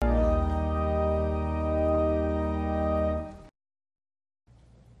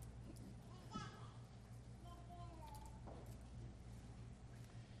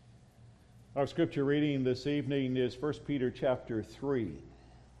Our scripture reading this evening is 1 Peter chapter 3.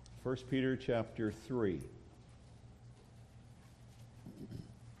 1 Peter chapter 3.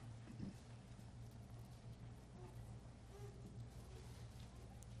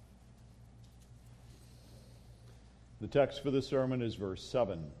 The text for the sermon is verse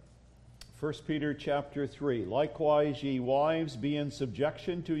 7. 1 Peter chapter 3. Likewise, ye wives, be in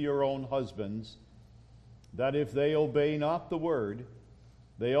subjection to your own husbands, that if they obey not the word,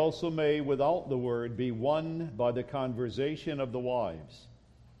 they also may without the word be won by the conversation of the wives,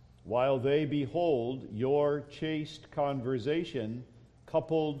 while they behold your chaste conversation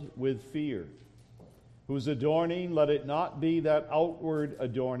coupled with fear, whose adorning let it not be that outward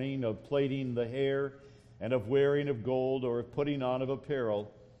adorning of plaiting the hair and of wearing of gold or of putting on of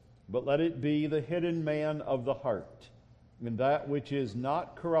apparel, but let it be the hidden man of the heart, in that which is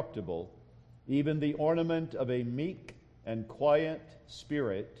not corruptible, even the ornament of a meek and quiet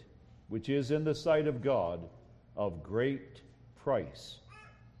spirit, which is in the sight of God of great price.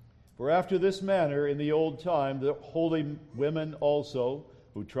 For after this manner in the old time the holy women also,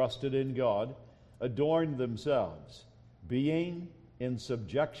 who trusted in God, adorned themselves, being in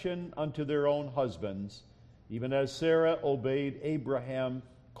subjection unto their own husbands, even as Sarah obeyed Abraham,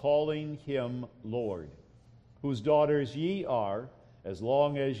 calling him Lord, whose daughters ye are, as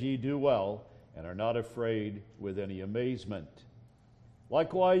long as ye do well, and are not afraid with any amazement.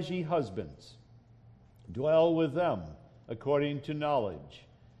 Likewise, ye husbands, dwell with them according to knowledge,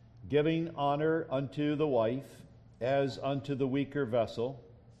 giving honor unto the wife as unto the weaker vessel,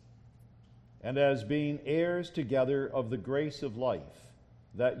 and as being heirs together of the grace of life,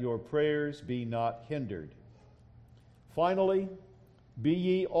 that your prayers be not hindered. Finally, be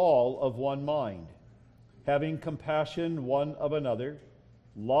ye all of one mind, having compassion one of another,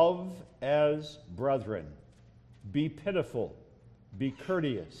 love as brethren, be pitiful, be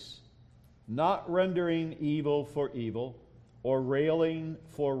courteous, not rendering evil for evil, or railing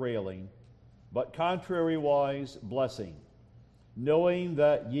for railing, but contrariwise blessing, knowing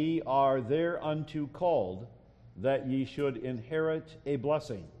that ye are thereunto called, that ye should inherit a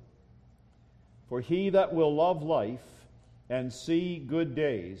blessing. For he that will love life and see good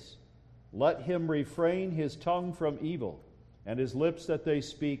days, let him refrain his tongue from evil, and his lips that they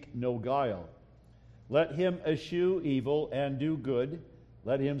speak no guile. Let him eschew evil and do good.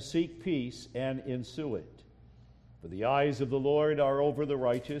 Let him seek peace and ensue it. For the eyes of the Lord are over the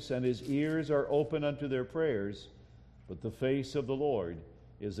righteous, and his ears are open unto their prayers. But the face of the Lord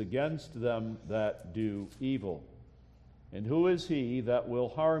is against them that do evil. And who is he that will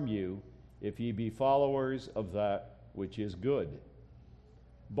harm you, if ye be followers of that which is good?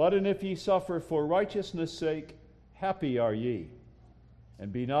 But and if ye suffer for righteousness' sake, happy are ye.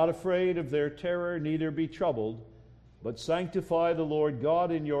 And be not afraid of their terror, neither be troubled, but sanctify the Lord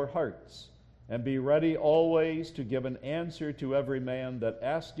God in your hearts, and be ready always to give an answer to every man that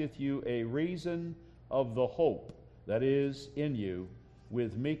asketh you a reason of the hope that is in you,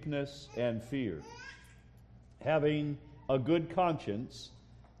 with meekness and fear, having a good conscience,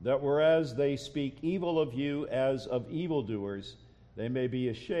 that whereas they speak evil of you as of evildoers, they may be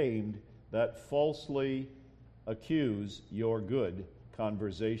ashamed that falsely accuse your good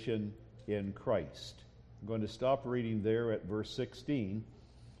conversation in Christ. I'm going to stop reading there at verse 16.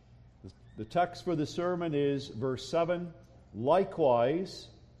 The text for the sermon is verse 7. Likewise,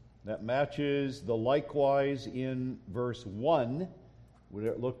 that matches the likewise in verse 1. We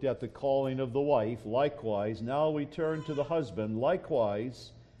looked at the calling of the wife. Likewise, now we turn to the husband.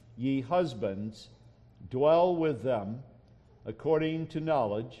 Likewise, ye husbands, dwell with them according to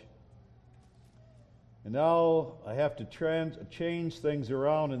knowledge. And now I have to change things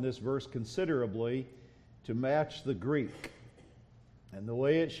around in this verse considerably to match the Greek. And the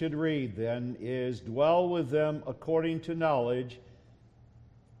way it should read then is, dwell with them according to knowledge,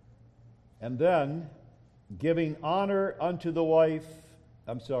 and then giving honor unto the wife,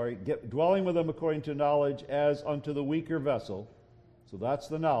 dwelling with them according to knowledge as unto the weaker vessel. So that's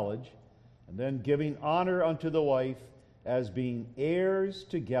the knowledge. And then giving honor unto the wife as being heirs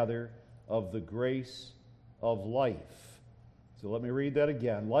together of the grace of life. So let me read that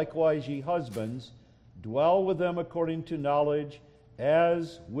again. Likewise, ye husbands, dwell with them according to knowledge,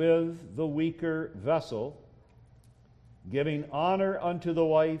 as with the weaker vessel, giving honor unto the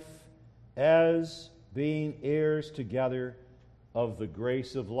wife, as being heirs together of the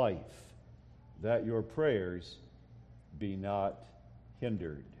grace of life, that your prayers be not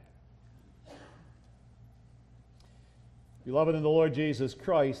hindered. Beloved in the Lord Jesus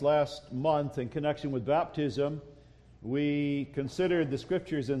Christ, last month in connection with baptism, we considered the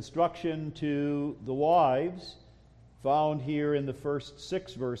Scripture's instruction to the wives found here in the first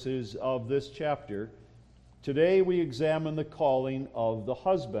 6 verses of this chapter. Today we examine the calling of the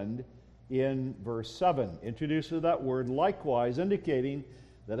husband in verse 7. Introduced with that word likewise, indicating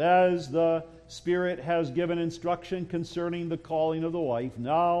that as the Spirit has given instruction concerning the calling of the wife,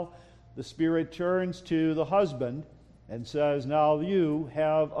 now the Spirit turns to the husband and says, now you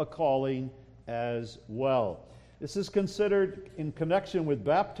have a calling as well. This is considered in connection with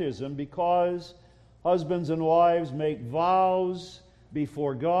baptism because husbands and wives make vows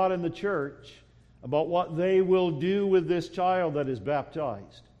before God and the church about what they will do with this child that is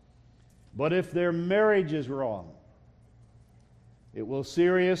baptized. But if their marriage is wrong, it will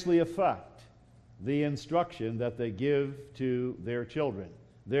seriously affect the instruction that they give to their children.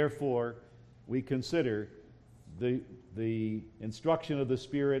 Therefore, we consider the instruction of the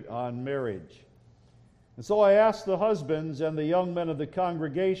Spirit on marriage. And so I asked the husbands and the young men of the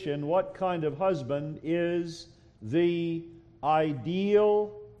congregation, what kind of husband is the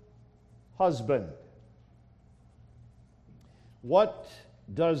ideal husband? What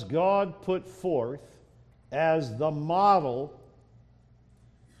does God put forth as the model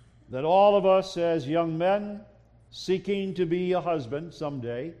that all of us as young men seeking to be a husband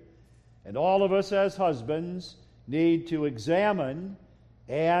someday, and all of us as husbands need to examine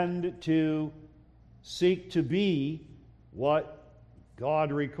and to seek to be what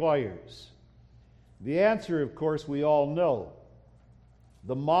God requires? The answer, of course, we all know.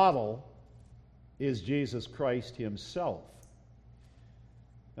 The model is Jesus Christ Himself.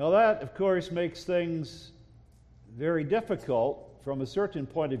 Now that, of course, makes things very difficult from a certain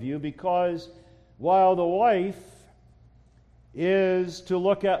point of view, because while the wife is to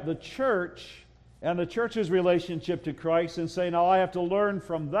look at the church and the church's relationship to Christ and say, now I have to learn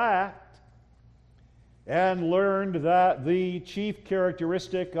from that, and learned that the chief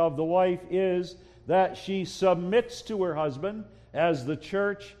characteristic of the wife is that she submits to her husband as the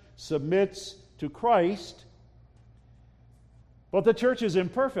church submits to Christ. But the church is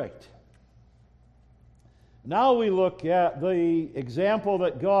imperfect. Now we look at the example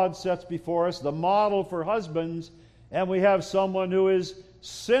that God sets before us, the model for husbands, and we have someone who is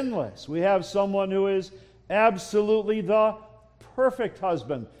sinless. We have someone who is absolutely the perfect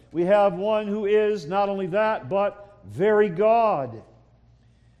husband. We have one who is not only that, but very God.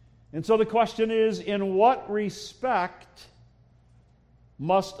 And so the question is, in what respect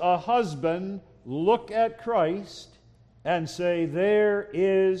must a husband look at Christ and say, there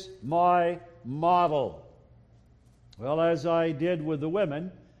is my model? Well, as I did with the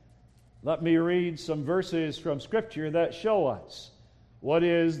women, let me read some verses from Scripture that show us what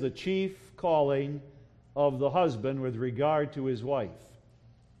is the chief calling of the husband with regard to his wife.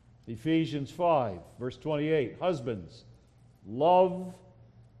 Ephesians 5, verse 28, husbands, love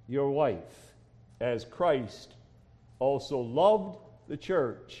your wife as Christ also loved the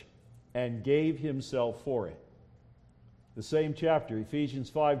church and gave himself for it. The same chapter,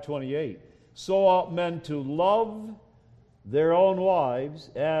 Ephesians 5:28, so ought men to love their own wives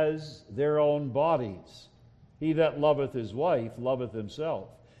as their own bodies. He that loveth his wife loveth himself.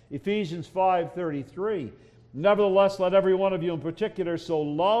 Ephesians 5:33, nevertheless let every one of you in particular so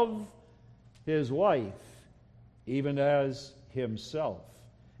love his wife even as himself.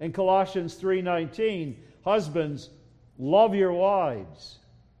 In Colossians 3:19, husbands, love your wives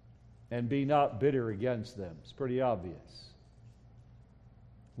and be not bitter against them. It's pretty obvious.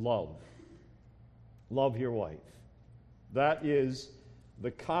 Love. Love your wife. That is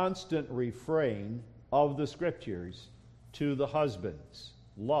the constant refrain of the Scriptures to the husbands.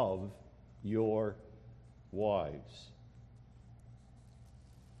 Love your wives.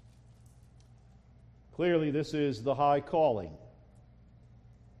 Clearly, this is the high calling.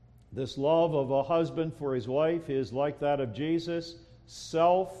 This love of a husband for his wife is like that of Jesus,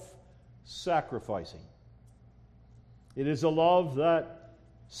 self-sacrificing. It is a love that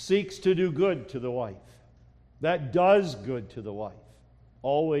seeks to do good to the wife, that does good to the wife,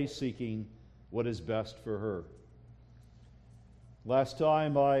 always seeking what is best for her. Last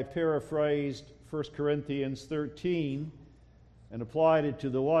time I paraphrased 1 Corinthians 13 and applied it to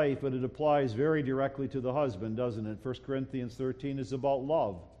the wife, but it applies very directly to the husband, doesn't it? 1 Corinthians 13 is about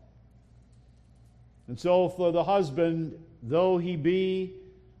love. And so for the husband, though he be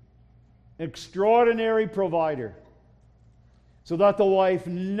an extraordinary provider, so that the wife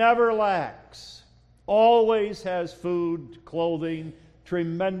never lacks, always has food, clothing,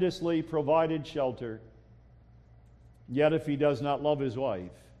 tremendously provided shelter, yet if he does not love his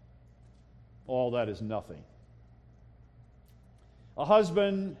wife, all that is nothing. A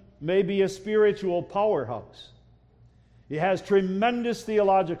husband may be a spiritual powerhouse. He has tremendous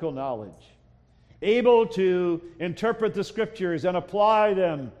theological knowledge. able to interpret the Scriptures and apply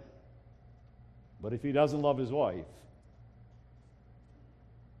them. But if he doesn't love his wife,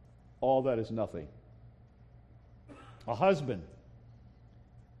 all that is nothing. A husband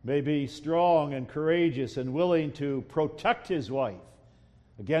may be strong and courageous and willing to protect his wife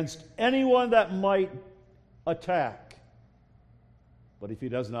against anyone that might attack. But if he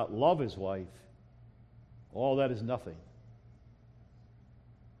does not love his wife, all that is nothing.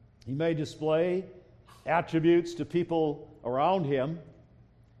 He may display attributes to people around him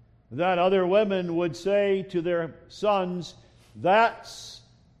that other women would say to their sons, that's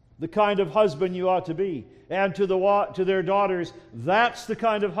the kind of husband you ought to be. And to their daughters, that's the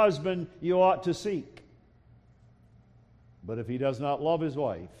kind of husband you ought to seek. But if he does not love his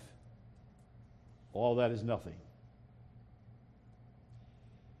wife, all that is nothing.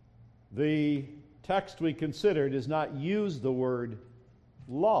 The text we consider does not use the word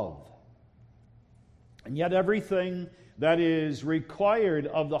love. And yet everything that is required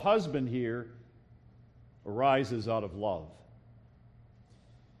of the husband here arises out of love.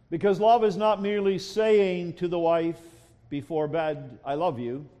 Because love is not merely saying to the wife before bed, I love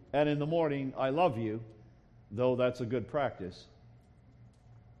you, and in the morning, I love you, though that's a good practice.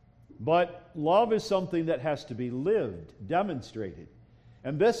 But love is something that has to be lived, demonstrated.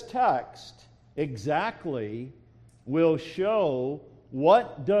 And this text exactly will show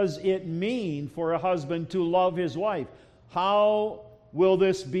what does it mean for a husband to love his wife. How will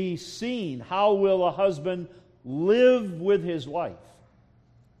this be seen? How will a husband live with his wife?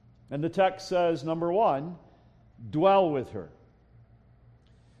 And the text says, number one, dwell with her.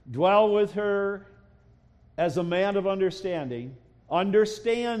 Dwell with her as a man of understanding,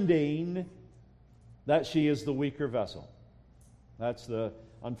 understanding that she is the weaker vessel. That's the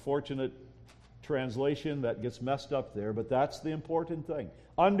unfortunate translation that gets messed up there, but that's the important thing.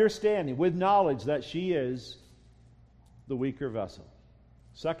 Understanding, with knowledge that she is the weaker vessel.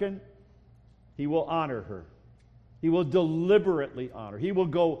 Second, he will honor her. He will deliberately honor. He will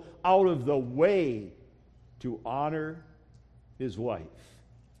go out of the way to honor his wife.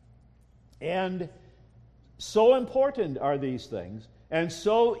 And so important are these things, and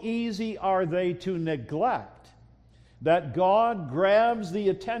so easy are they to neglect, that God grabs the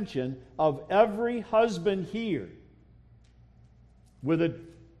attention of every husband here with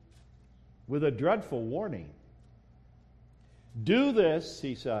a dreadful warning. Do this,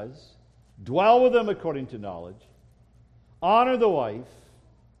 he says, dwell with them according to knowledge, honor the wife,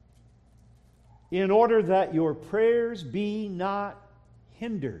 in order that your prayers be not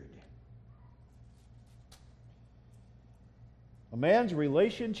hindered. A man's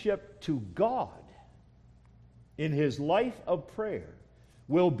relationship to God in his life of prayer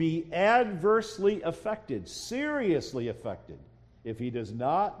will be adversely affected, seriously affected, if he does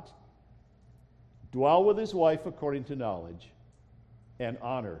not dwell with his wife according to knowledge and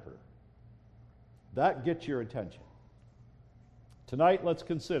honor her. That gets your attention. Tonight, let's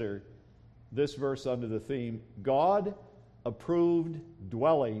consider this verse under the theme, God approved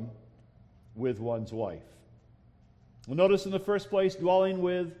dwelling with one's wife. Well, notice in the first place, dwelling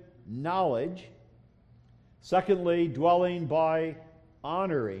with knowledge. Secondly, dwelling by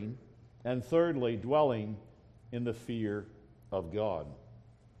honoring. And thirdly, dwelling in the fear of God.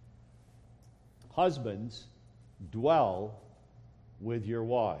 Husbands, dwell with your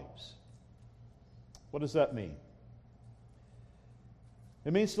wives. What does that mean?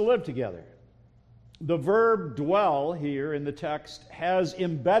 It means to live together. The verb dwell here in the text has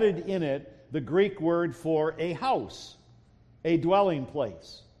embedded in it the Greek word for a house, a dwelling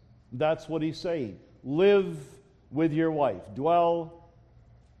place. That's what he's saying. Live with your wife. Dwell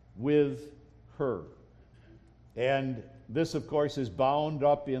with her. And this, of course, is bound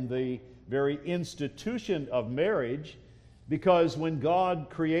up in the very institution of marriage, because when God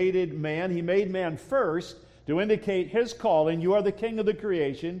created man, he made man first to indicate his calling. You are the king of the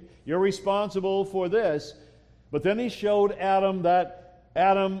creation. You're responsible for this. But then he showed Adam that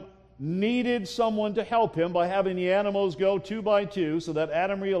Adam needed someone to help him by having the animals go 2 by 2, so that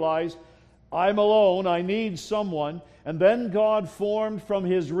Adam realized, I'm alone, I need someone. And then God formed from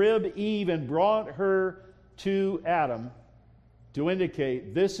his rib Eve and brought her to Adam to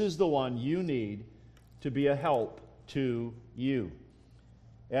indicate, this is the one you need to be a help to you.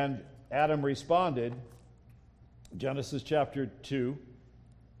 And Adam responded, Genesis chapter 2,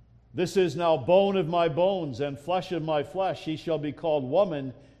 this is now bone of my bones and flesh of my flesh. She shall be called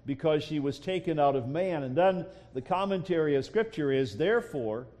woman, because she was taken out of man. And then the commentary of Scripture is,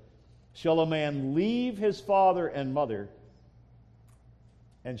 therefore shall a man leave his father and mother,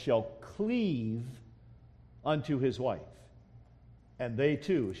 and shall cleave unto his wife, and they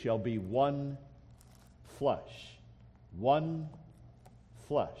two shall be one flesh. One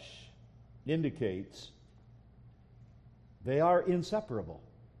flesh indicates they are inseparable.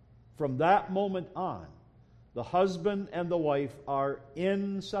 From that moment on, the husband and the wife are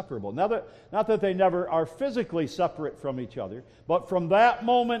inseparable. Not that they never are physically separate from each other, but from that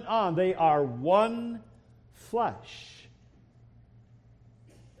moment on, they are one flesh.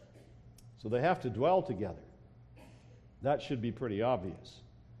 So they have to dwell together. That should be pretty obvious.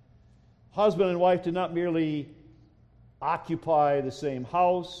 Husband and wife do not merely occupy the same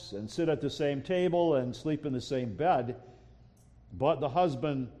house and sit at the same table and sleep in the same bed, but the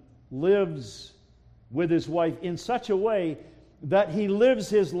husband lives with his wife in such a way that he lives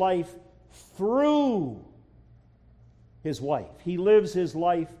his life through his wife. He lives his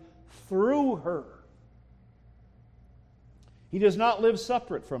life through her. He does not live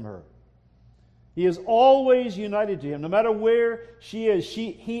separate from her. He is always united to him. No matter where she is,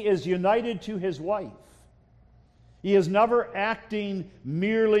 he is united to his wife. He is never acting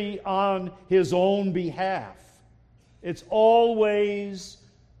merely on his own behalf. It's always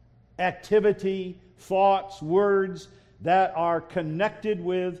activity, thoughts, words that are connected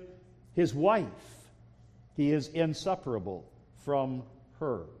with his wife. He is inseparable from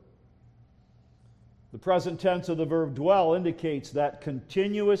her. The present tense of the verb dwell indicates that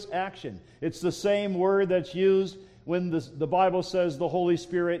continuous action. It's the same word that's used when the Bible says the Holy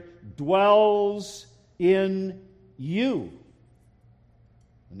Spirit dwells in you.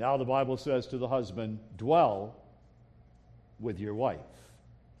 And now the Bible says to the husband, dwell with your wife.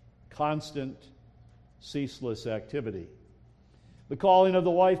 Constant, ceaseless activity. The calling of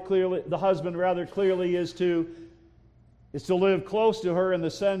the husband clearly is to live close to her in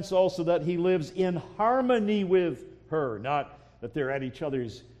the sense also that he lives in harmony with her, not that they're at each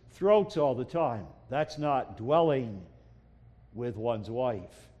other's throats all the time. That's not dwelling with one's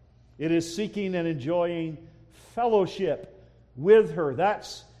wife. It is seeking and enjoying fellowship with her.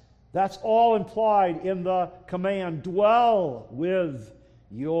 That's all implied in the command, dwell with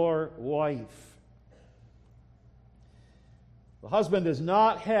your wife. The husband does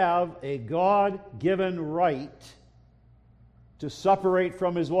not have a God-given right to separate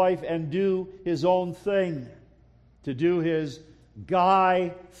from his wife and do his own thing, to do his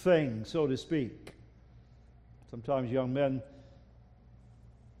guy thing, so to speak. Sometimes young men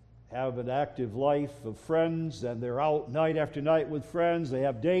have an active life of friends, and they're out night after night with friends. They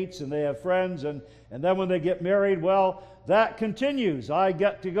have dates and they have friends, and then when they get married, well, that continues. I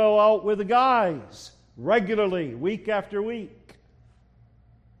get to go out with the guys regularly, week after week.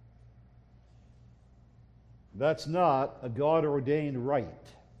 That's not a God-ordained right.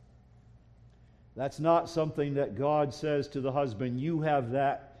 That's not something that God says to the husband, you have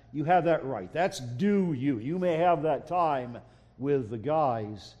that right. That's due you. You may have that time with the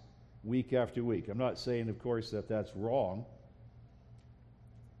guys week after week. I'm not saying, of course, that that's wrong,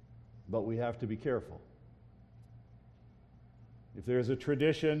 but we have to be careful. If there's a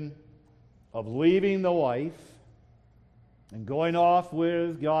tradition of leaving the wife and going off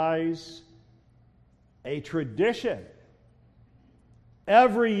with guys, a tradition,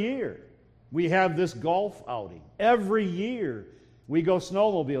 every year we have this golf outing. Every year we go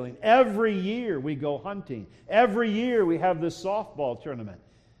snowmobiling. Every year we go hunting. Every year we have this softball tournament.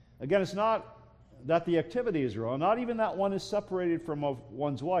 Again, it's not that the activity is wrong, not even that one is separated from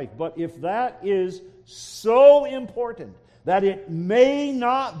one's wife, but if that is so important that it may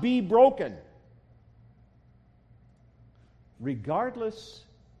not be broken, regardless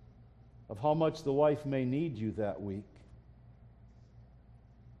of how much the wife may need you that week,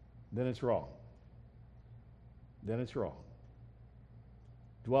 then it's wrong. Then it's wrong.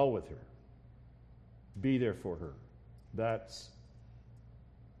 Dwell with her. Be there for her. That's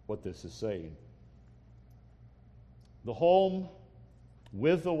what this is saying. The home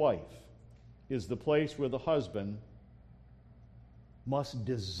with the wife is the place where the husband must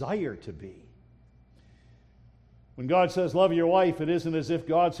desire to be. When God says love your wife, it isn't as if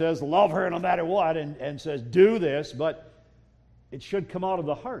God says love her no matter what and says do this, but it should come out of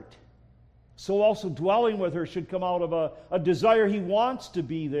the heart. So also dwelling with her should come out of a desire. He wants to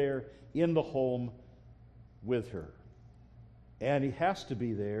be there in the home with her. And he has to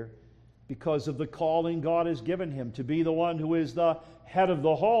be there because of the calling God has given him to be the one who is the head of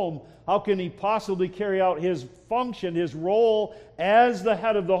the home. How can he possibly carry out his function, his role as the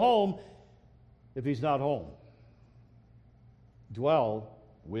head of the home, if he's not home? Dwell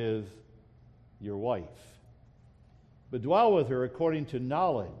with your wife. But dwell with her according to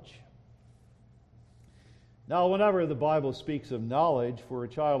knowledge. Now, whenever the Bible speaks of knowledge for a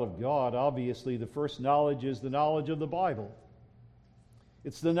child of God, obviously the first knowledge is the knowledge of the Bible.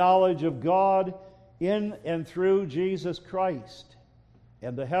 It's the knowledge of God in and through Jesus Christ.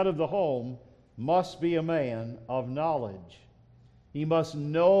 And the head of the home must be a man of knowledge. He must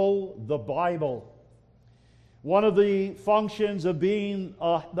know the Bible. One of the functions of being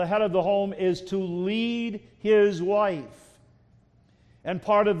the head of the home is to lead his wife. And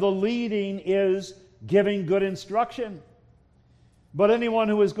part of the leading is giving good instruction. But anyone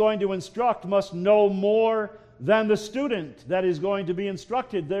who is going to instruct must know more than the student that is going to be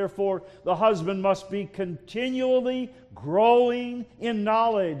instructed. Therefore, the husband must be continually growing in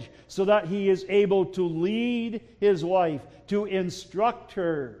knowledge so that he is able to lead his wife, to instruct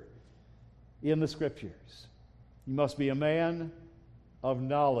her in the Scriptures. He must be a man of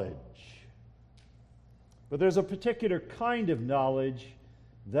knowledge. But there's a particular kind of knowledge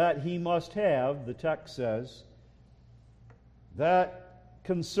that he must have, the text says, that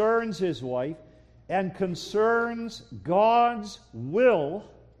concerns his wife and concerns God's will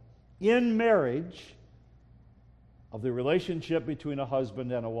in marriage of the relationship between a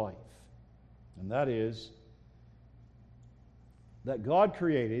husband and a wife. And that is that God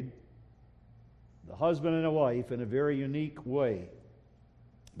created the husband and a wife in a very unique way.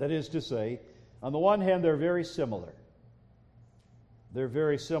 That is to say, on the one hand, they're very similar. They're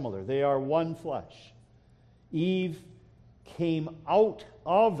very similar. They are one flesh. Eve came out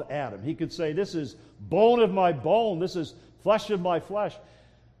of Adam. He could say, this is bone of my bone, this is flesh of my flesh.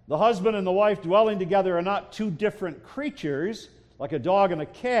 The husband and the wife dwelling together are not two different creatures, like a dog and a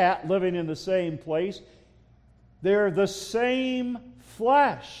cat living in the same place. They're the same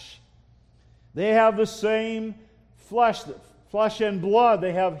flesh. They have the same flesh and blood.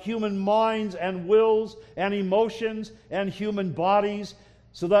 They have human minds and wills and emotions and human bodies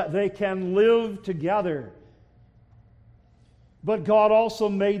so that they can live together. But God also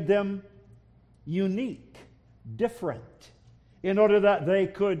made them unique, different, in order that they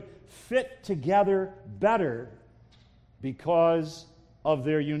could fit together better because of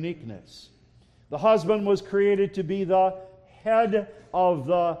their uniqueness. The husband was created to be the head of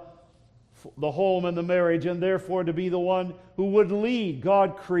the home and the marriage, and therefore to be the one who would lead.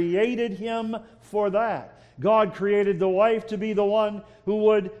 God created him for that. God created the wife to be the one who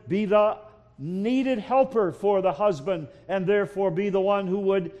would be the needed helper for the husband, and therefore be the one who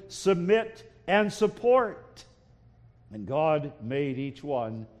would submit and support. And God made each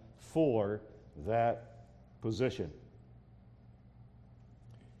one for that position.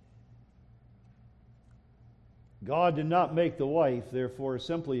 God did not make the wife, therefore,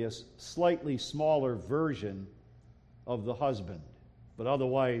 simply a slightly smaller version of the husband, but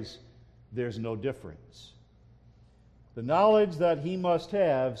otherwise there's no difference. The knowledge that he must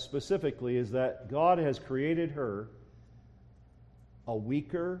have specifically is that God has created her a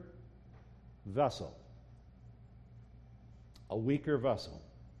weaker vessel. A weaker vessel.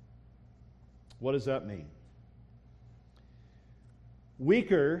 What does that mean?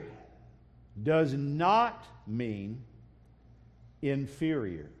 Weaker does not mean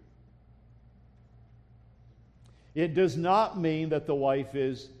inferior. It does not mean that the wife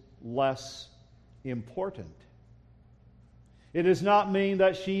is less important. It does not mean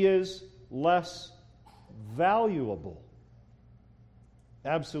that she is less valuable.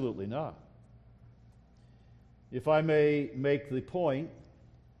 Absolutely not. If I may make the point,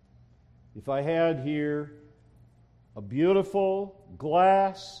 if I had here a beautiful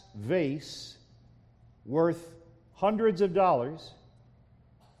glass vase worth hundreds of dollars,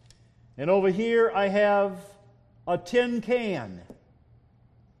 and over here I have a tin can,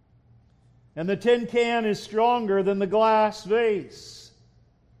 and the tin can is stronger than the glass vase.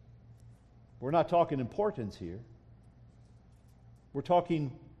 We're not talking importance here. We're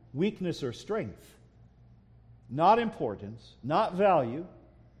talking weakness or strength. Not importance, not value.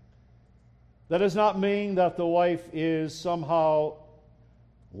 That does not mean that the wife is somehow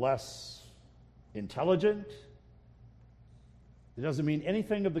less intelligent. It doesn't mean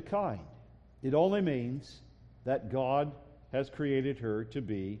anything of the kind. It only means that God has created her to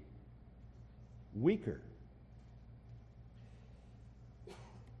be weaker.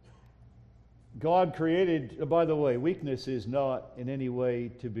 God created, by the way, weakness is not in any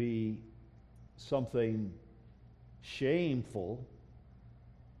way to be something shameful.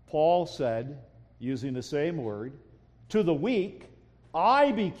 Paul said, using the same word, to the weak,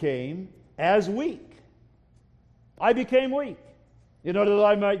 I became as weak. I became weak in order that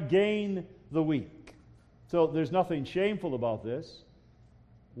I might gain the weak. So there's nothing shameful about this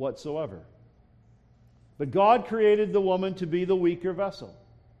whatsoever. But God created the woman to be the weaker vessel.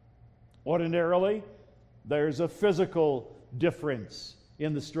 Ordinarily, there's a physical difference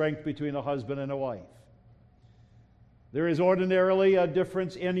in the strength between a husband and a wife. There is ordinarily a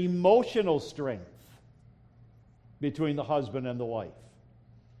difference in emotional strength. between the husband and the wife.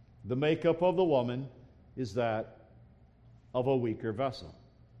 The makeup of the woman is that of a weaker vessel.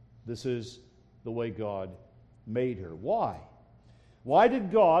 This is the way God made her. Why? Why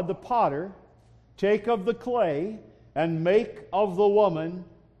did God, the potter, take of the clay and make of the woman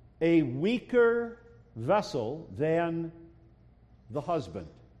a weaker vessel than the husband?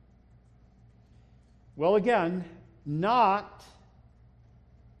 Well, again, not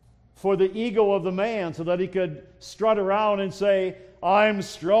for the ego of the man so that he could strut around and say, I'm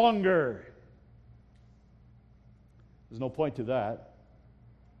stronger. There's no point to that.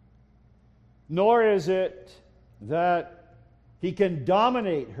 Nor is it that he can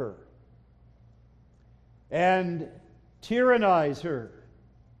dominate her and tyrannize her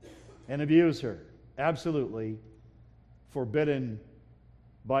and abuse her. Absolutely forbidden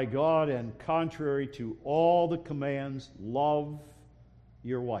by God and contrary to all the commands. Love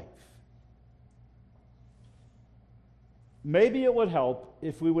your wife. Maybe it would help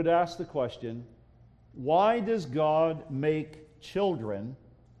if we would ask the question, why does God make children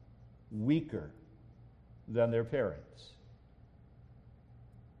weaker than their parents?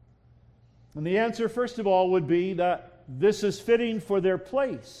 And the answer, first of all, would be that this is fitting for their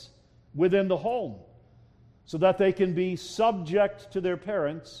place within the home, so that they can be subject to their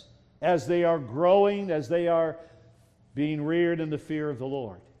parents as they are growing, as they are being reared in the fear of the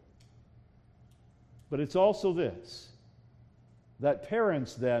Lord. But it's also this, that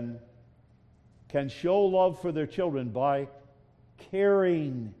parents then can show love for their children by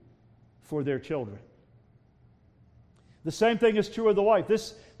caring for their children. The same thing is true of the wife.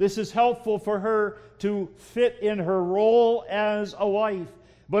 This is helpful for her to fit in her role as a wife.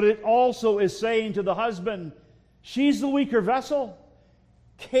 But it also is saying to the husband, she's the weaker vessel.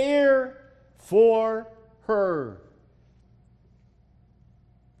 Care for her.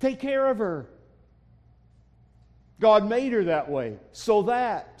 Take care of her. God made her that way so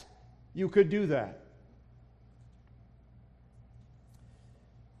that you could do that.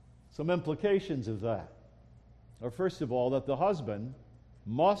 Some implications of that are, first of all, that the husband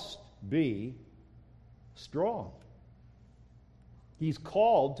must be strong. He's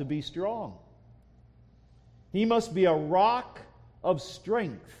called to be strong. He must be a rock of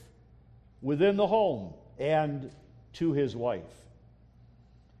strength within the home and to his wife.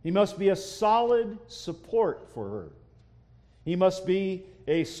 He must be a solid support for her. He must be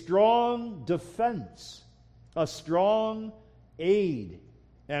a strong defense, a strong aid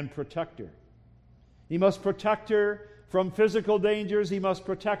and protector. He must protect her from physical dangers. He must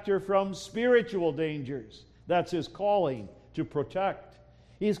protect her from spiritual dangers. That's his calling, to protect.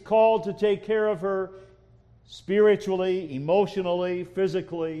 He's called to take care of her spiritually, emotionally,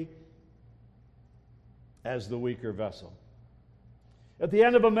 physically, as the weaker vessel. At the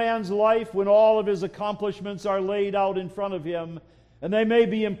end of a man's life, when all of his accomplishments are laid out in front of him, and they may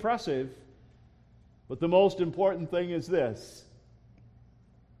be impressive, but the most important thing is this: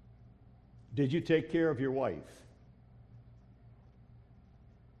 did you take care of your wife?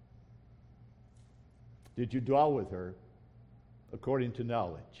 Did you dwell with her according to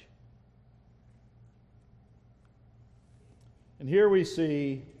knowledge? And here we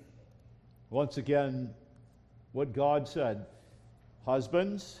see, once again, what God said.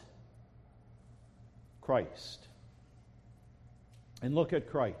 Husbands, Christ. And look at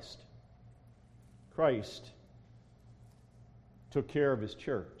Christ. Christ took care of his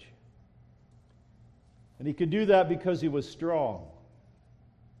church. And he could do that because he was strong.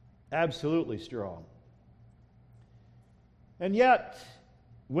 Absolutely strong. And yet,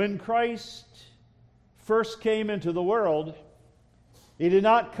 when Christ first came into the world, he did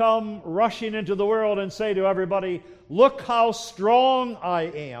not come rushing into the world and say to everybody, look how strong I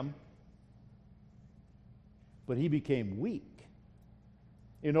am. But he became weak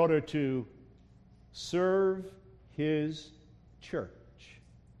in order to serve his church.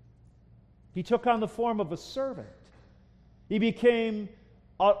 He took on the form of a servant. He became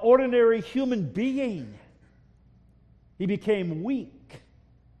an ordinary human being. He became weak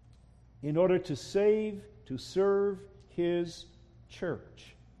in order to save, to serve his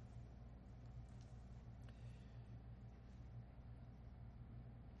church.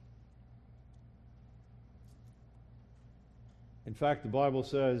 In fact, the Bible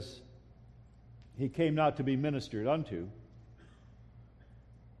says he came not to be ministered unto,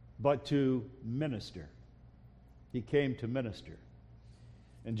 but to minister. He came to minister.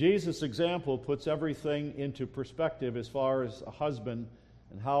 And Jesus' example puts everything into perspective as far as a husband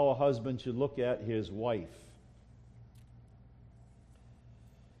and how a husband should look at his wife.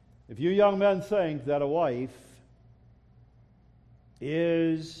 If you young men think that a wife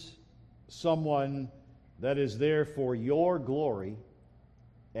is someone that is there for your glory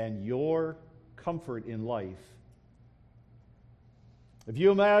and your comfort in life. If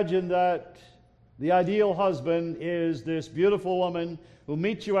you imagine that the ideal husband is this beautiful woman who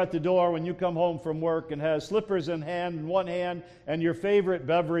meets you at the door when you come home from work and has slippers in one hand and your favorite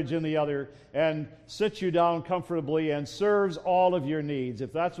beverage in the other, and sits you down comfortably and serves all of your needs,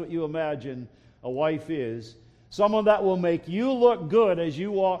 if that's what you imagine a wife is, someone that will make you look good as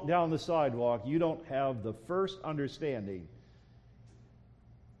you walk down the sidewalk, you don't have the first understanding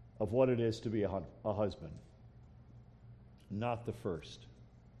of what it is to be a husband. Not the first.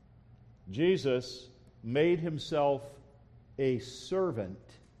 Jesus made himself a servant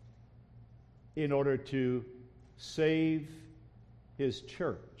in order to save his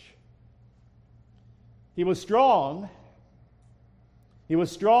church. He was strong. He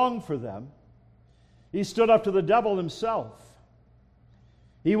was strong for them. He stood up to the devil himself.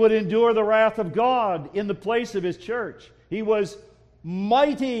 He would endure the wrath of God in the place of his church. He was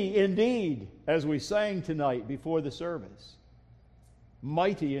mighty indeed, as we sang tonight before the service.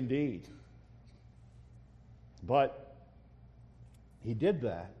 Mighty indeed. But he did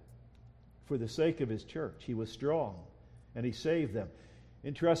that for the sake of his church. He was strong, and he saved them.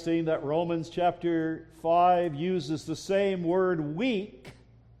 Interesting that Romans chapter 5 uses the same word weak,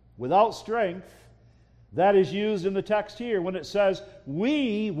 without strength, that is used in the text here when it says,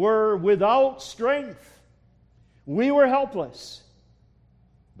 we were without strength. We were helpless.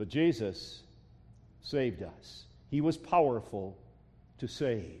 But Jesus saved us. He was powerful to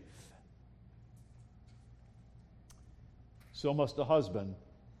save. So must a husband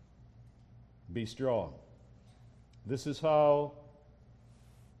be strong. This is how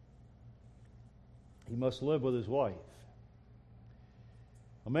he must live with his wife.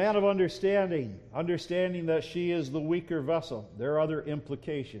 A man of understanding that she is the weaker vessel. There are other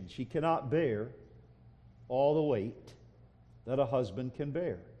implications. She cannot bear all the weight that a husband can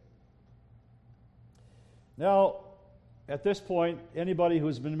bear. Now, at this point, anybody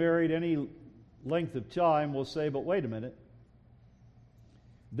who's been married any length of time will say, but wait a minute.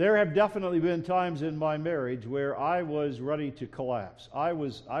 There have definitely been times in my marriage where I was ready to collapse. I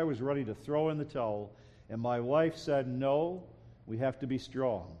was ready to throw in the towel, and my wife said, no, we have to be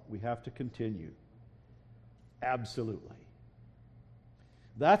strong. We have to continue. Absolutely.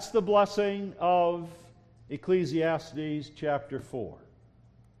 That's the blessing of Ecclesiastes chapter 4.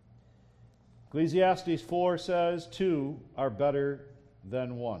 Ecclesiastes 4 says, 2 are better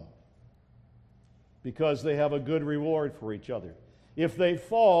than 1, because they have a good reward for each other. If they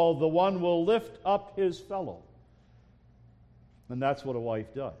fall, the one will lift up his fellow. And that's what a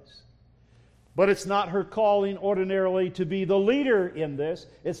wife does. But it's not her calling ordinarily to be the leader in this.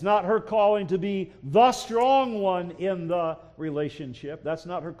 It's not her calling to be the strong one in the relationship. That's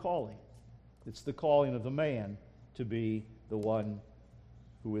not her calling. It's the calling of the man to be the one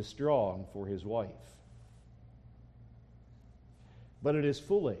who is strong for his wife. But it is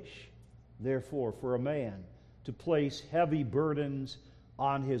foolish, therefore, for a man to place heavy burdens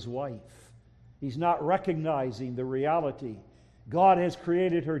on his wife. He's not recognizing the reality. God has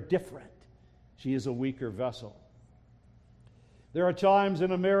created her different. She is a weaker vessel. There are times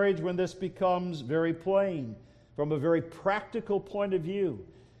in a marriage when this becomes very plain from a very practical point of view.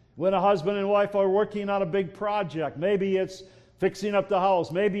 When a husband and wife are working on a big project, maybe it's fixing up the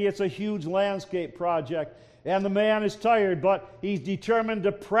house, maybe it's a huge landscape project, and the man is tired, but he's determined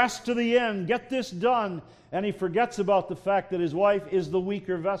to press to the end, get this done, and he forgets about the fact that his wife is the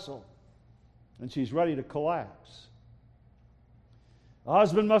weaker vessel, and she's ready to collapse. A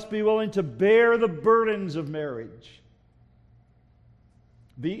husband must be willing to bear the burdens of marriage,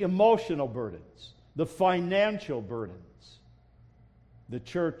 the emotional burdens, the financial burdens, the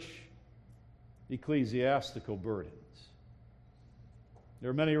church ecclesiastical burdens. There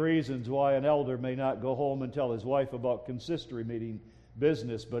are many reasons why an elder may not go home and tell his wife about consistory meeting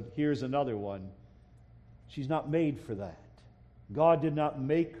business, but here's another one. She's not made for that. God did not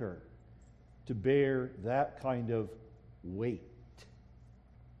make her to bear that kind of weight.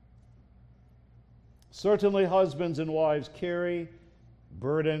 Certainly, husbands and wives carry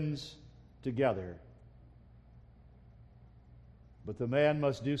burdens together, but the man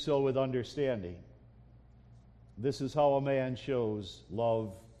must do so with understanding. This is how a man shows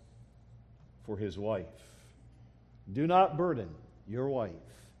love for his wife. Do not burden your wife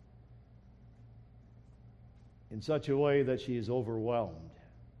in such a way that she is overwhelmed.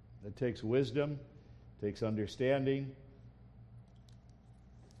 It takes wisdom, takes understanding.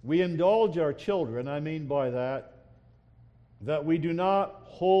 We indulge our children, I mean by that we do not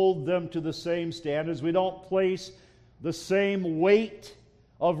hold them to the same standards. We don't place the same weight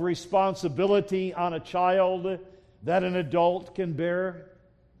of responsibility on a child that an adult can bear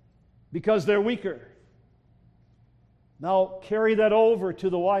because they're weaker. Now, carry that over to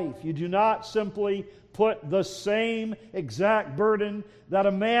the wife. You do not simply put the same exact burden that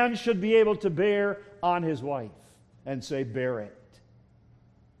a man should be able to bear on his wife and say, bear it.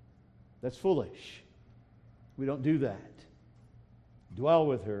 That's foolish. We don't do that. Dwell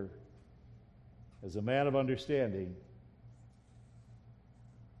with her as a man of understanding,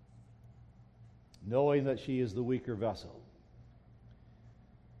 knowing that she is the weaker vessel.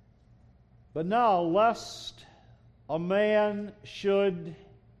 But now, lest a man should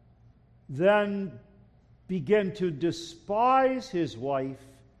then begin to despise his wife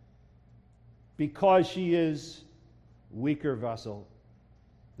because she is weaker vessel,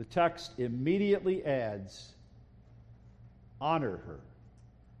 the text immediately adds, honor her.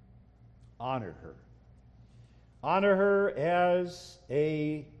 Honor her. Honor her as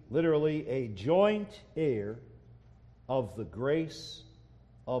literally a joint heir of the grace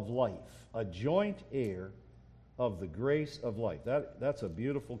of life. A joint heir of the grace of life. That's a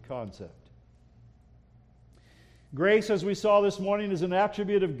beautiful concept. Grace, as we saw this morning, is an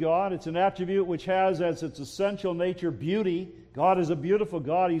attribute of God. It's an attribute which has as its essential nature beauty. God is a beautiful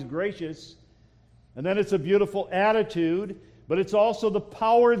God. He's gracious. And then it's a beautiful attitude, but it's also the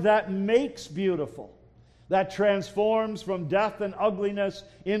power that makes beautiful, that transforms from death and ugliness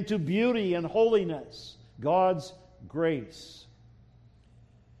into beauty and holiness. God's grace.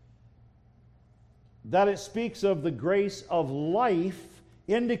 That it speaks of the grace of life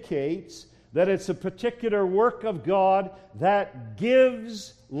indicates that it's a particular work of God that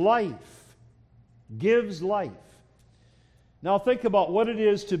gives life. Gives life. Now think about what it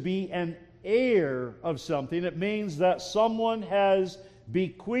is to be an heir of something. It means that someone has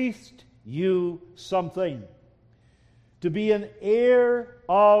bequeathed you something. To be an heir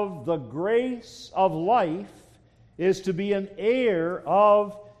of the grace of life is to be an heir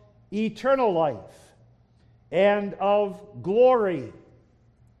of eternal life and of glory.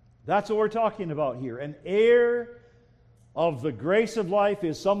 That's what we're talking about here. An heir of the grace of life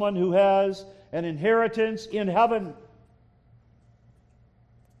is someone who has an inheritance in heaven.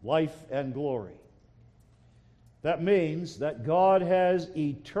 Life and glory. That means that God has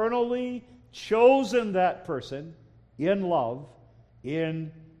eternally chosen that person in love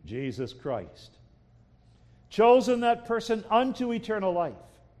in Jesus Christ. Chosen that person unto eternal life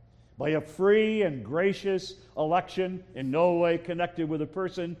by a free and gracious election, in no way connected with a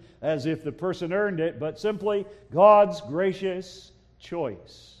person as if the person earned it, but simply God's gracious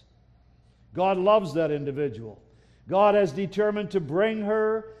choice. God loves that individual. God has determined to bring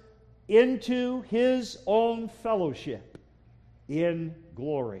her into His own fellowship in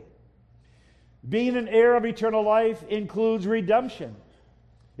glory. Being an heir of eternal life includes redemption.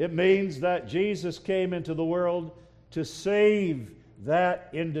 It means that Jesus came into the world to save that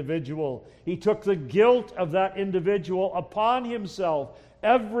individual. He took the guilt of that individual upon Himself.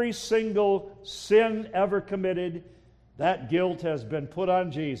 Every single sin ever committed, that guilt has been put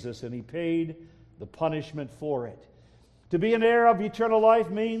on Jesus, and He paid the punishment for it. To be an heir of eternal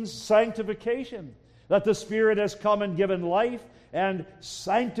life means sanctification, that the Spirit has come and given life and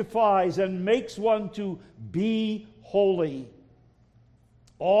sanctifies and makes one to be holy.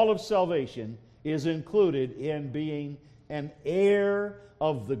 All of salvation is included in being an heir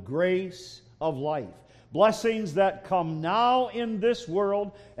of the grace of life. Blessings that come now in this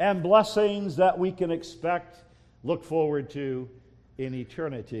world and blessings that we can expect, look forward to in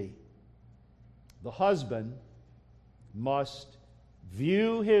eternity. The husband must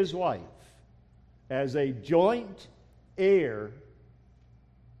view his wife as a joint heir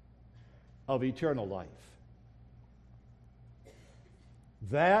of eternal life.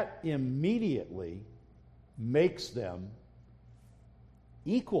 That immediately makes them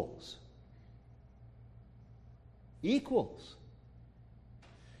equals. Equals.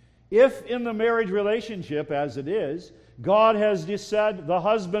 If in the marriage relationship, as it is, God has just said the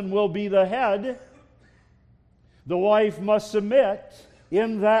husband will be the head, the wife must submit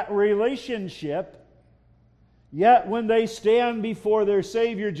in that relationship. Yet when they stand before their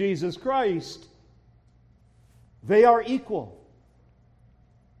Savior Jesus Christ, they are equal.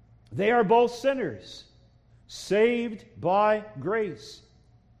 They are both sinners, saved by grace.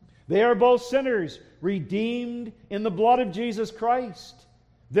 They are both sinners, redeemed in the blood of Jesus Christ.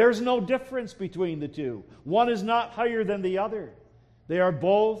 There's no difference between the two. One is not higher than the other. They are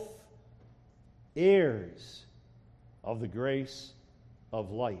both heirs of the grace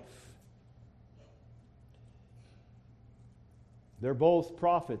of life. They're both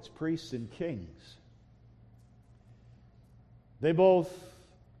prophets, priests, and kings. They both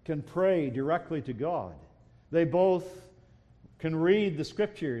can pray directly to God. They both can read the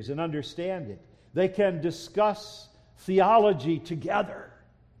Scriptures and understand it. They can discuss theology together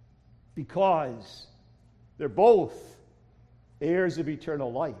because they're both heirs of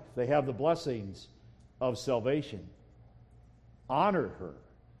eternal life. They have the blessings of salvation. Honor her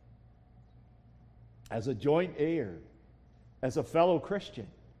as a joint heir, as a fellow Christian,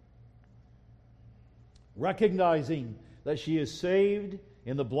 recognizing that she is saved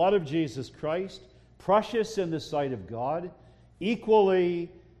in the blood of Jesus Christ, precious in the sight of God, equally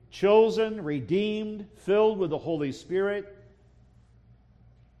chosen, redeemed, filled with the Holy Spirit,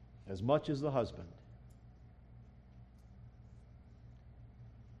 as much as the husband.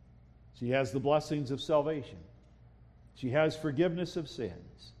 She has the blessings of salvation. She has forgiveness of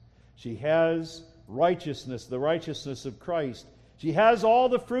sins. She has righteousness, the righteousness of Christ. She has all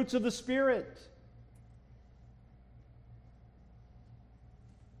the fruits of the Spirit.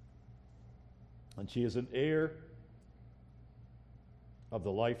 And she is an heir of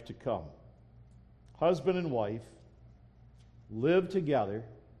the life to come. Husband and wife live together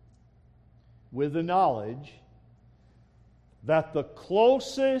with the knowledge that the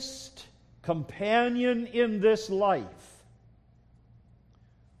closest companion in this life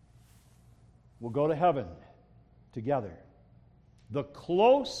will go to heaven together. The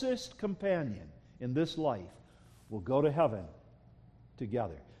closest companion in this life will go to heaven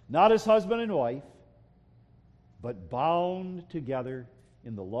together. Not as husband and wife, but bound together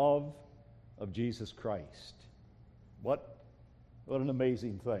in the love of Jesus Christ. What an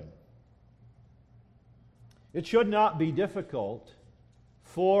amazing thing. It should not be difficult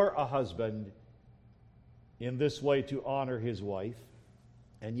for a husband in this way to honor his wife,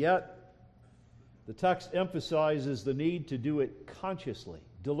 and yet the text emphasizes the need to do it consciously,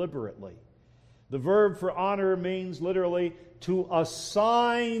 deliberately. The verb for honor means literally to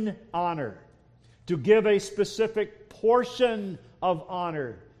assign honor, to give a specific portion of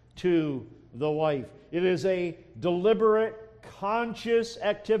honor to the wife. It is a deliberate, conscious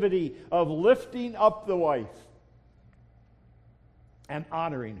activity of lifting up the wife and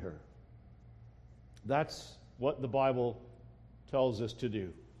honoring her. That's what the Bible tells us to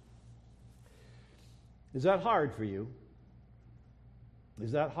do. Is that hard for you?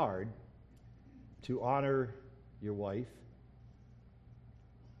 Is that hard to honor your wife?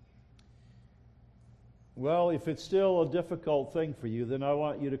 Well, if it's still a difficult thing for you, then I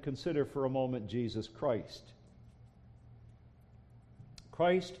want you to consider for a moment Jesus Christ.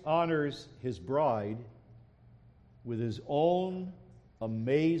 Christ honors his bride with his own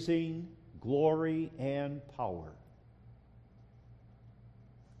amazing glory and power.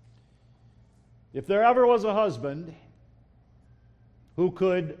 If there ever was a husband who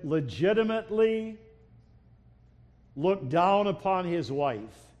could legitimately look down upon his wife,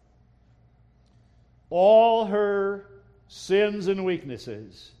 all her sins and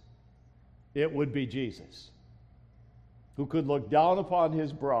weaknesses, it would be Jesus, who could look down upon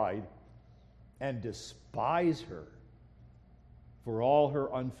his bride and despise her for all her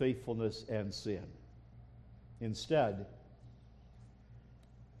unfaithfulness and sin. Instead,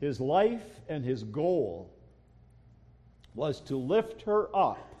 his life and his goal was to lift her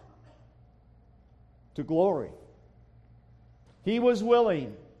up to glory. He was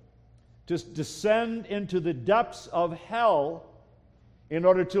willing to descend into the depths of hell in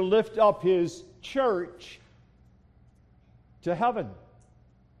order to lift up his church to heaven.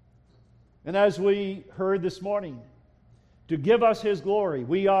 And as we heard this morning, to give us his glory,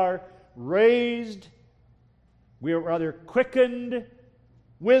 we are quickened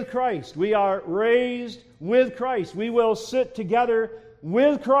with Christ. We are raised with Christ. We will sit together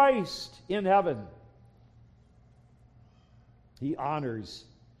with Christ in heaven. He honors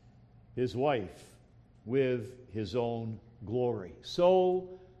his wife with his own glory. So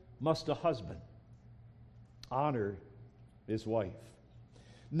must a husband honor his wife.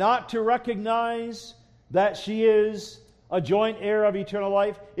 Not to recognize that she is a joint heir of eternal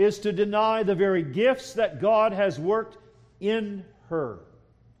life is to deny the very gifts that God has worked in her,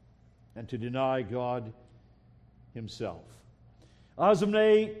 and to deny God himself. A husband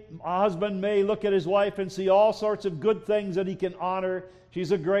may look at his wife and see all sorts of good things that he can honor.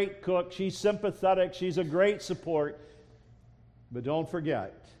 She's a great cook. She's sympathetic. She's a great support. But don't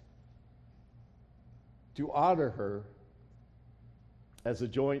forget to honor her as a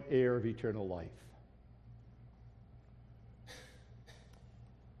joint heir of eternal life.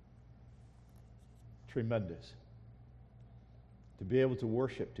 Tremendous. To be able to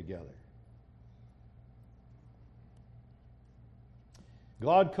worship together.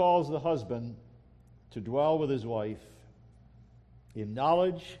 God calls the husband to dwell with his wife in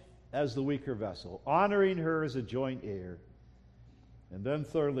knowledge as the weaker vessel, honoring her as a joint heir, and then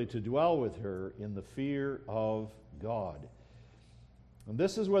thirdly, to dwell with her in the fear of God. And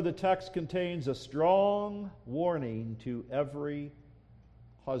this is where the text contains a strong warning to every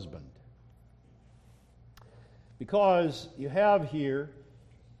husband. Because you have here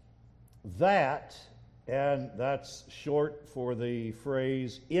that, and that's short for the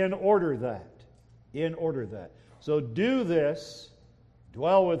phrase, in order that. In order that. So do this,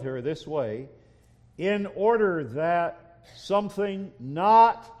 dwell with her this way, in order that something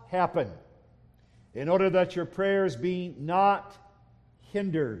not happen. In order that your prayers be not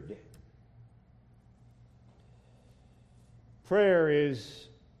hindered. Prayer is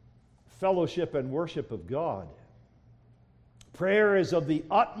fellowship and worship of God. Prayer is of the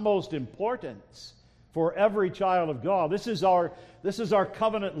utmost importance for every child of God. This is our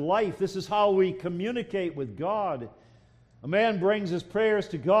covenant life. This is how we communicate with God. A man brings his prayers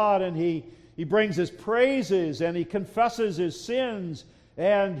to God, and he brings his praises, and he confesses his sins,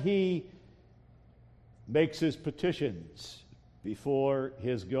 and he makes his petitions before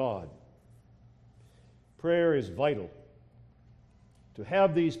his God. Prayer is vital. To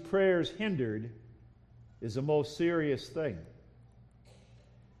have these prayers hindered is a most serious thing.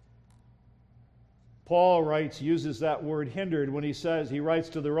 Paul uses that word hindered when he writes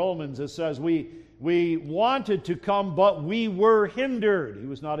to the Romans, it says, we wanted to come, but we were hindered. He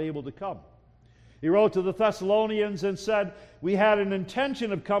was not able to come. He wrote to the Thessalonians and said, we had an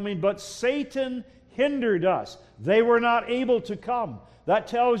intention of coming, but Satan hindered us. They were not able to come. That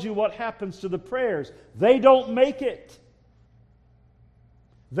tells you what happens to the prayers. They don't make it.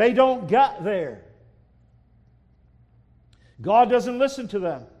 They don't get there. God doesn't listen to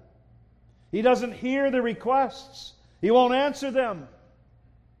them. He doesn't hear the requests. He won't answer them.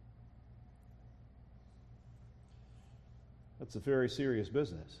 That's a very serious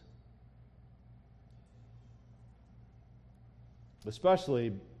business.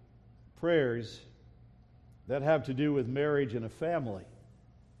 Especially prayers that have to do with marriage and a family.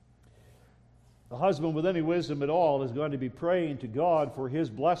 The husband with any wisdom at all is going to be praying to God for His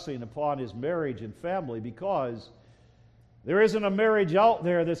blessing upon his marriage and family, because there isn't a marriage out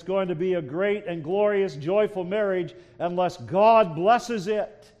there that's going to be a great and glorious, joyful marriage unless God blesses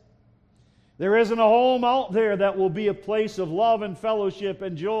it. There isn't a home out there that will be a place of love and fellowship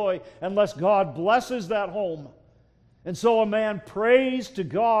and joy unless God blesses that home. And so a man prays to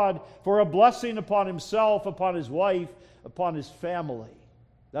God for a blessing upon himself, upon his wife, upon his family.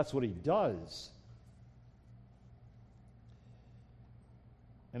 That's what he does.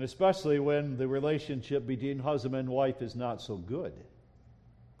 And especially when the relationship between husband and wife is not so good.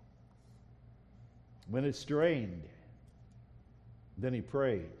 When it's strained, then he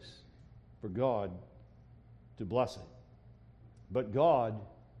prays for God to bless it. But God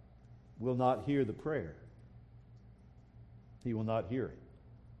will not hear the prayer. He will not hear it.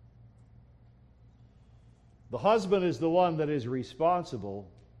 The husband is the one that is responsible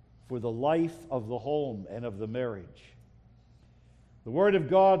for the life of the home and of the marriage. The word of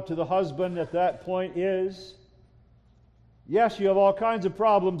God to the husband at that point is, yes, you have all kinds of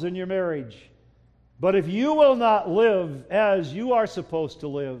problems in your marriage, but if you will not live as you are supposed to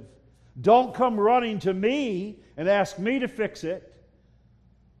live, don't come running to me and ask me to fix it.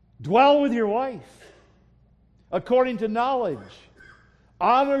 Dwell with your wife according to knowledge.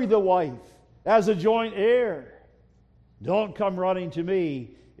 Honor the wife as a joint heir. Don't come running to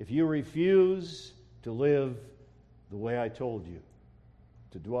me if you refuse to live the way I told you,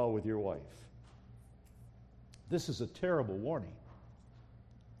 to dwell with your wife. This is a terrible warning,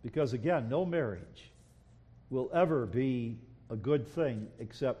 because again, no marriage will ever be a good thing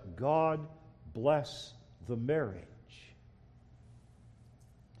except God bless the marriage.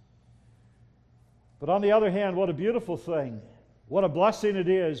 But on the other hand, what a beautiful thing, what a blessing it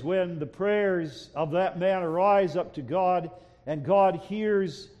is when the prayers of that man arise up to God and God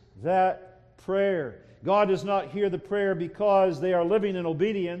hears that prayer. God does not hear the prayer because they are living in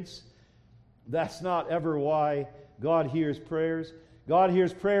obedience. That's not ever why God hears prayers. God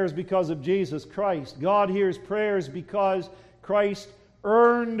hears prayers because of Jesus Christ. God hears prayers because Christ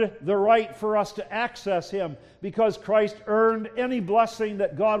earned the right for us to access Him, because Christ earned any blessing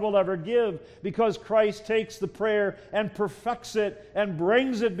that God will ever give, because Christ takes the prayer and perfects it and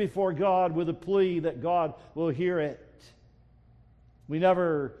brings it before God with a plea that God will hear it. We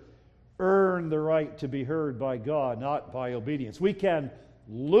never earn the right to be heard by God, not by obedience. We can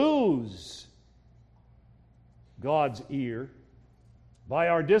lose God's ear by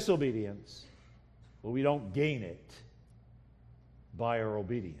our disobedience, but we don't gain it by our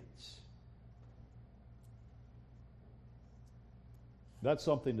obedience. That's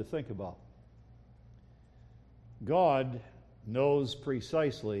something to think about. God knows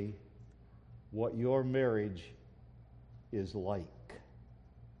precisely what your marriage is like.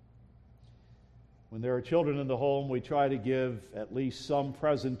 When there are children in the home, we try to give at least some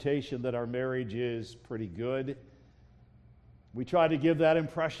presentation that our marriage is pretty good. We try to give that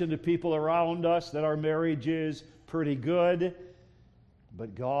impression to people around us that our marriage is pretty good.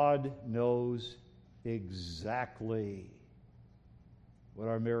 But God knows exactly what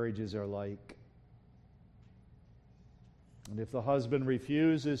our marriages are like. And if the husband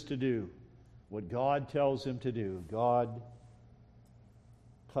refuses to do what God tells him to do, God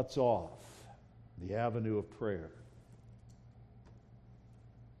cuts off the avenue of prayer.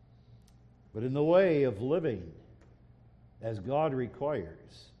 But in the way of living as God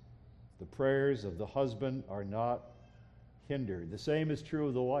requires, the prayers of the husband are not hindered. The same is true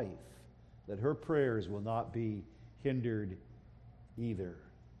of the wife, that her prayers will not be hindered either.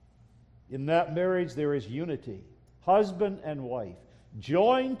 In that marriage there is unity. Husband and wife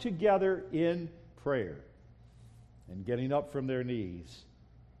joined together in prayer and getting up from their knees,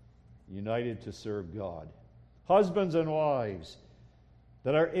 united to serve God. Husbands and wives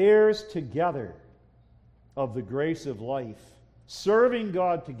that are heirs together of the grace of life, serving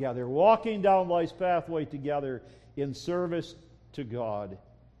God together, walking down life's pathway together in service to God.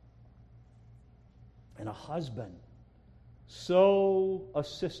 And a husband so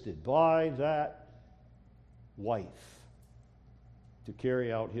assisted by that wife to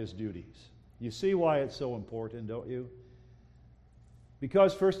carry out his duties. You see why it's so important, don't you?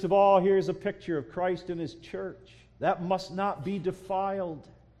 Because, first of all, here's a picture of Christ and His church. That must not be defiled.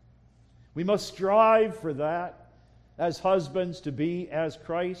 We must strive for that as husbands, to be as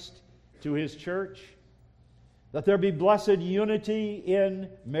Christ to His church. That there be blessed unity in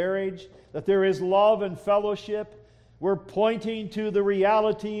marriage, that there is love and fellowship. We're pointing to the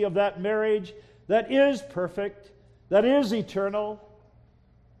reality of that marriage that is perfect, that is eternal,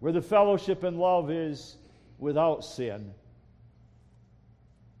 where the fellowship and love is without sin.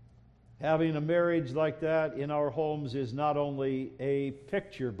 Having a marriage like that in our homes is not only a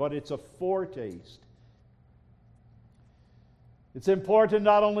picture, but it's a foretaste. It's important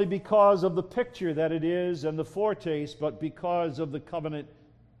not only because of the picture that it is and the foretaste, but because of the covenant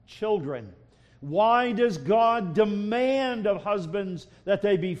children. Why does God demand of husbands that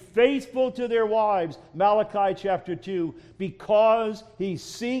they be faithful to their wives? Malachi chapter 2, because He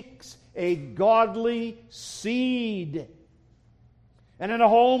seeks a godly seed. And in a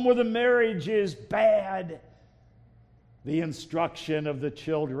home where the marriage is bad, the instruction of the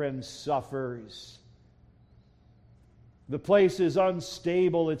children suffers. The place is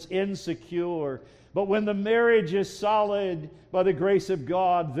unstable, it's insecure. But when the marriage is solid by the grace of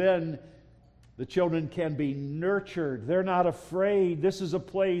God, then the children can be nurtured. They're not afraid. This is a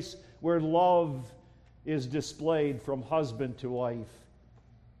place where love is displayed from husband to wife,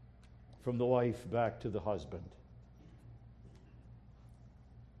 from the wife back to the husband.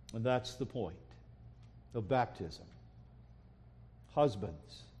 And that's the point of baptism.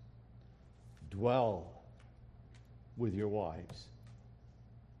 Husbands, dwell with your wives.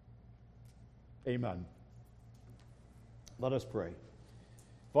 Amen. Let us pray.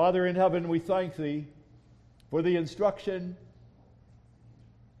 Father in heaven, we thank Thee for the instruction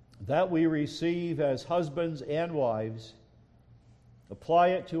that we receive as husbands and wives. Apply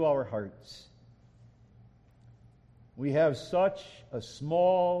it to our hearts. We have such a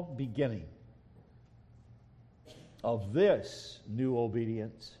small beginning of this new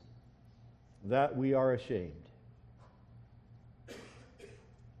obedience that we are ashamed.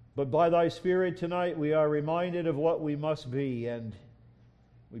 But by Thy Spirit tonight we are reminded of what we must be, and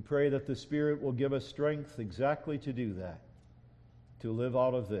we pray that the Spirit will give us strength exactly to do that, to live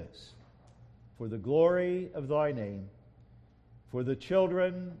out of this, for the glory of Thy name, for the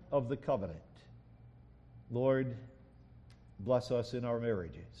children of the covenant. Lord, bless us in our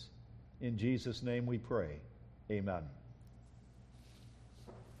marriages. In Jesus' name we pray. Amen.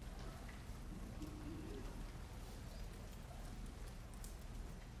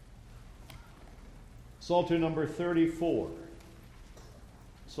 Psalter number 34.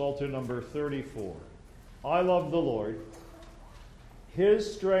 Psalter number 34. I love the Lord.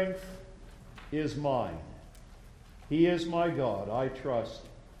 His strength is mine. He is my God. I trust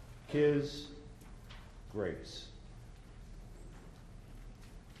His grace.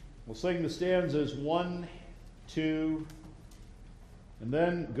 We'll sing the stanzas 1, 2, and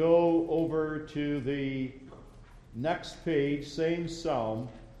then go over to the next page, same psalm,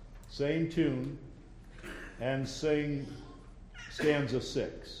 same tune, and sing stanza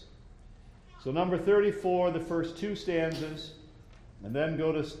 6. So number 34, the first two stanzas, And then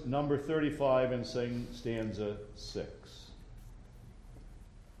go to number 35 and sing stanza 6.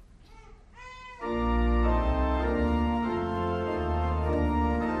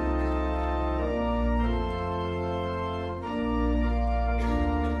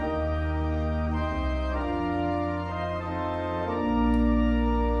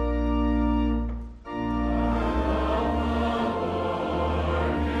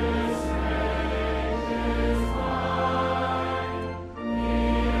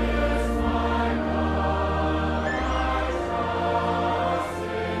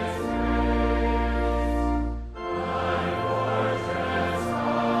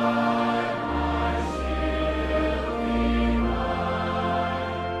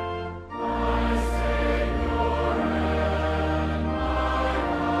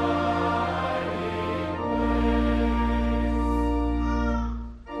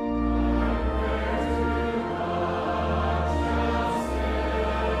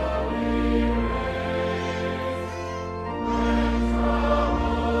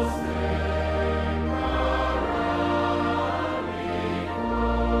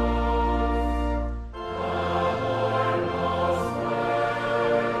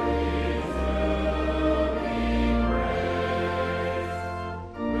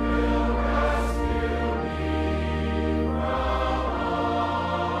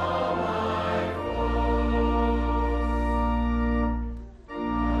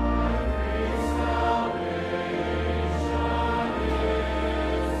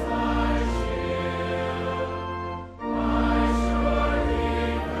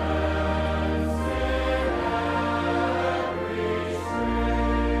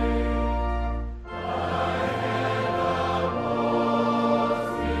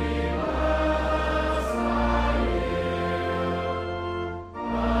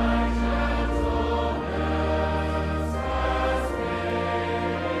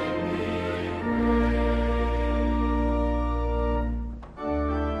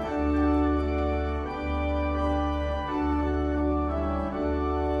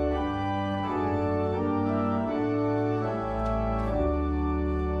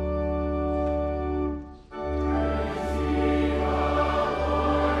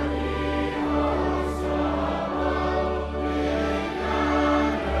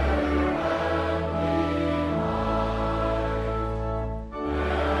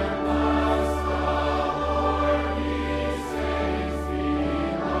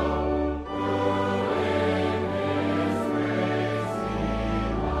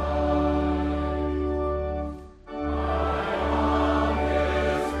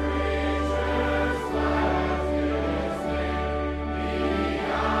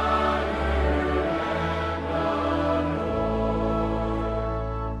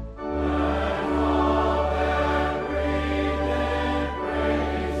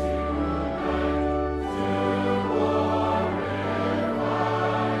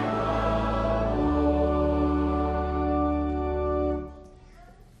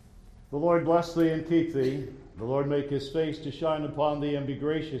 The Lord bless thee and keep thee. The Lord make his face to shine upon thee and be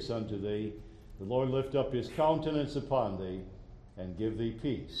gracious unto thee. The Lord lift up his countenance upon thee and give thee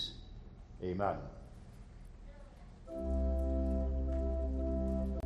peace. Amen.